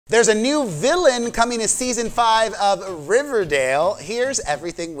There's a new villain coming to season 5 of Riverdale. Here's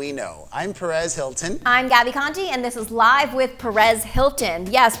everything we know. I'm Perez Hilton. I'm Gabi Conti, and this is Live with Perez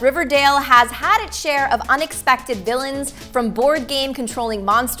Hilton. Yes, Riverdale has had its share of unexpected villains, from board game controlling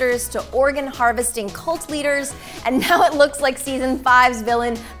monsters to organ harvesting cult leaders, and now it looks like season 5's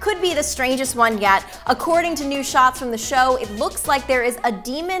villain could be the strangest one yet. According to new shots from the show, it looks like there is a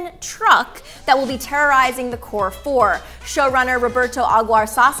demon truck that will be terrorizing the core 4. Showrunner Roberto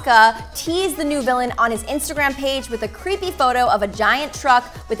Aguirre-Sasca teased the new villain on his Instagram page with a creepy photo of a giant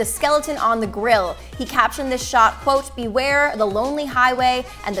truck with a skeleton on the grill. He captioned this shot, quote, "Beware the lonely highway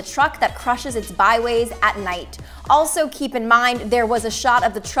and the truck that crushes its byways at night." Also, keep in mind, there was a shot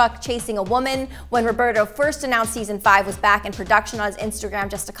of the truck chasing a woman when Roberto first announced season 5 was back in production on his Instagram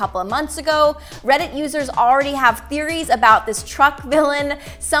just a couple of months ago. Reddit users already have theories about this truck villain.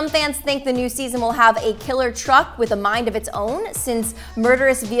 Some fans think the new season will have a killer truck with a mind of its own, since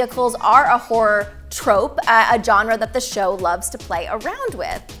murderous vehicles are a horror trope, a genre that the show loves to play around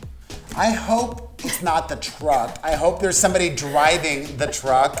with. I hope it's not the truck. I hope there's somebody driving the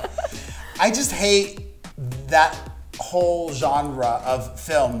truck. I just hate that whole genre of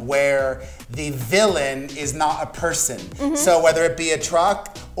film where the villain is not a person. So whether it be a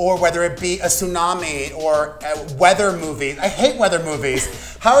truck or whether it be a tsunami or a weather movie. I hate weather movies.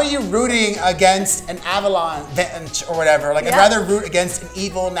 How are you rooting against an avalanche or whatever? Like, I'd rather root against an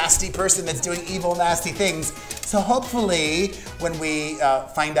evil, nasty person that's doing evil, nasty things. So hopefully when we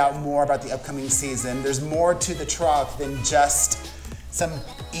find out more about the upcoming season, there's more to the truck than just some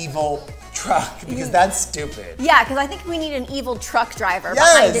evil truck, because that's stupid. Yeah, because I think we need an evil truck driver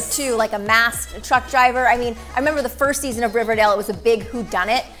behind it too, like a masked truck driver. I mean, I remember the first season of Riverdale, it was a big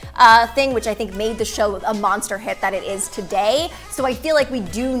whodunit thing, which I think made the show a monster hit that it is today. So I feel like we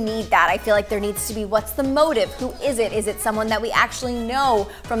do need that. I feel like there needs to be, what's the motive? Who is it? Is it someone that we actually know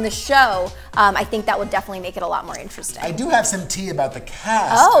from the show? I think that would definitely make it a lot more interesting. I do have some tea about the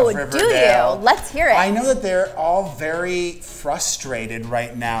cast of Riverdale. Do you? Let's hear it. I know that they're all very frustrated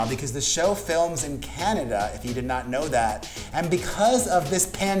right now because the show films in Canada, if you did not know that. And because of this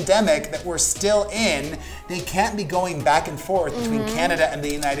pandemic that we're still in, they can't be going back and forth between Canada and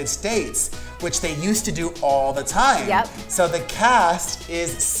the United States, which they used to do all the time. So the cast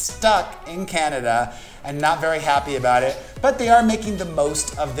is stuck in Canada and not very happy about it, but they are making the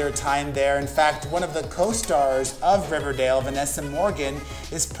most of their time there. In fact, one of the co-stars of Riverdale, Vanessa Morgan,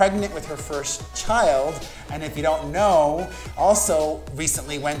 is pregnant with her first child, and if you don't know, also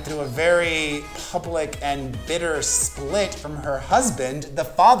recently went through a very public and bitter split from her husband, the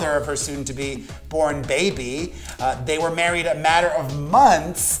father of her soon-to-be born baby. They were married a matter of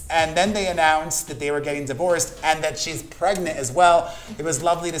months, and then they announced that they were getting divorced and that she's pregnant as well. It was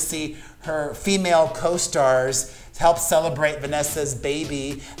lovely to see her female co-stars help celebrate Vanessa's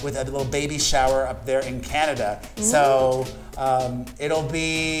baby with a little baby shower up there in Canada. So it'll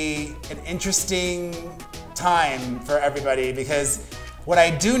be an interesting time for everybody, because what I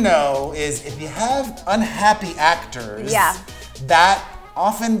do know is if you have unhappy actors, that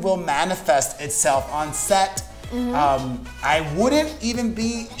often will manifest itself on set. I wouldn't even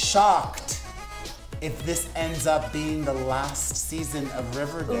be shocked if this ends up being the last season of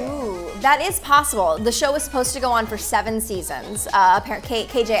Riverdale. Ooh, that is possible. The show was supposed to go on for 7 seasons. Apparently,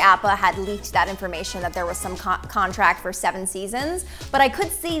 KJ Apa had leaked that information that there was some contract for 7 seasons. But I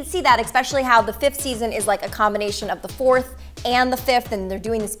could see that, especially how the 5th season is like a combination of the 4th and the 5th, and they're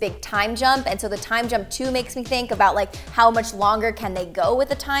doing this big time jump. And so the time jump too makes me think about like how much longer can they go with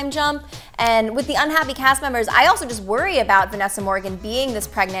the time jump. And with the unhappy cast members, I also just worry about Vanessa Morgan being this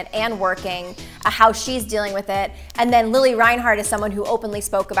pregnant and working, how she's dealing with it. And then Lily Reinhart is someone who openly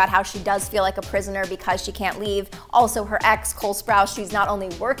spoke about how she does feel like a prisoner because she can't leave. Also, her ex, Cole Sprouse, she's not only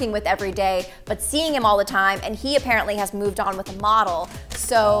working with every day, but seeing him all the time, and he apparently has moved on with a model.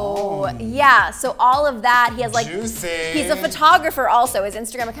 So yeah, so all of that, he has like, he's a photographer also. His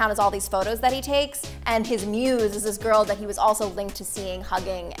Instagram account has all these photos that he takes, and his muse is this girl that he was also linked to seeing,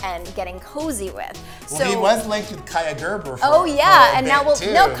 hugging, and getting cozy with. Well, he was linked with Kaya Gerber for and now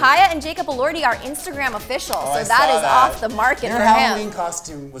Kaya and Jacob Elordi are Instagram official, so that is off the market for him. Their Halloween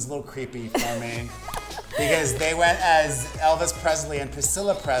costume was a little creepy for me because they went as Elvis Presley and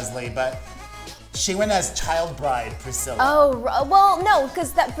Priscilla Presley, but she went as child bride Priscilla. Oh, well, no,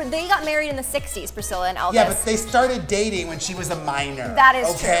 because they got married in the 60s, Priscilla and Elvis. Yeah, but they started dating when she was a minor. That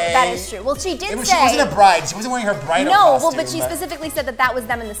is true. That is true. Well, she did say... She wasn't a bride. She wasn't wearing her bridal costume. No, well, but she specifically said that that was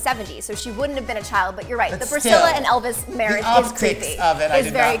them in the 70s, so she wouldn't have been a child, but you're right. The Priscilla and Elvis marriage is creepy. The optics of it, I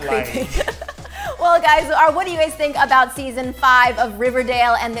did not like. It's very creepy. Well, guys, what do you guys think about season 5 of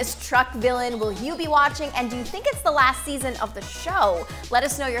Riverdale and this truck villain? Will you be watching? And do you think it's the last season of the show? Let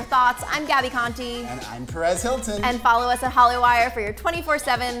us know your thoughts. I'm Gabi Conti. And I'm Perez Hilton. And follow us at Hollywire for your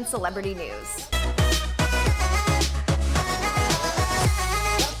 24/7 celebrity news.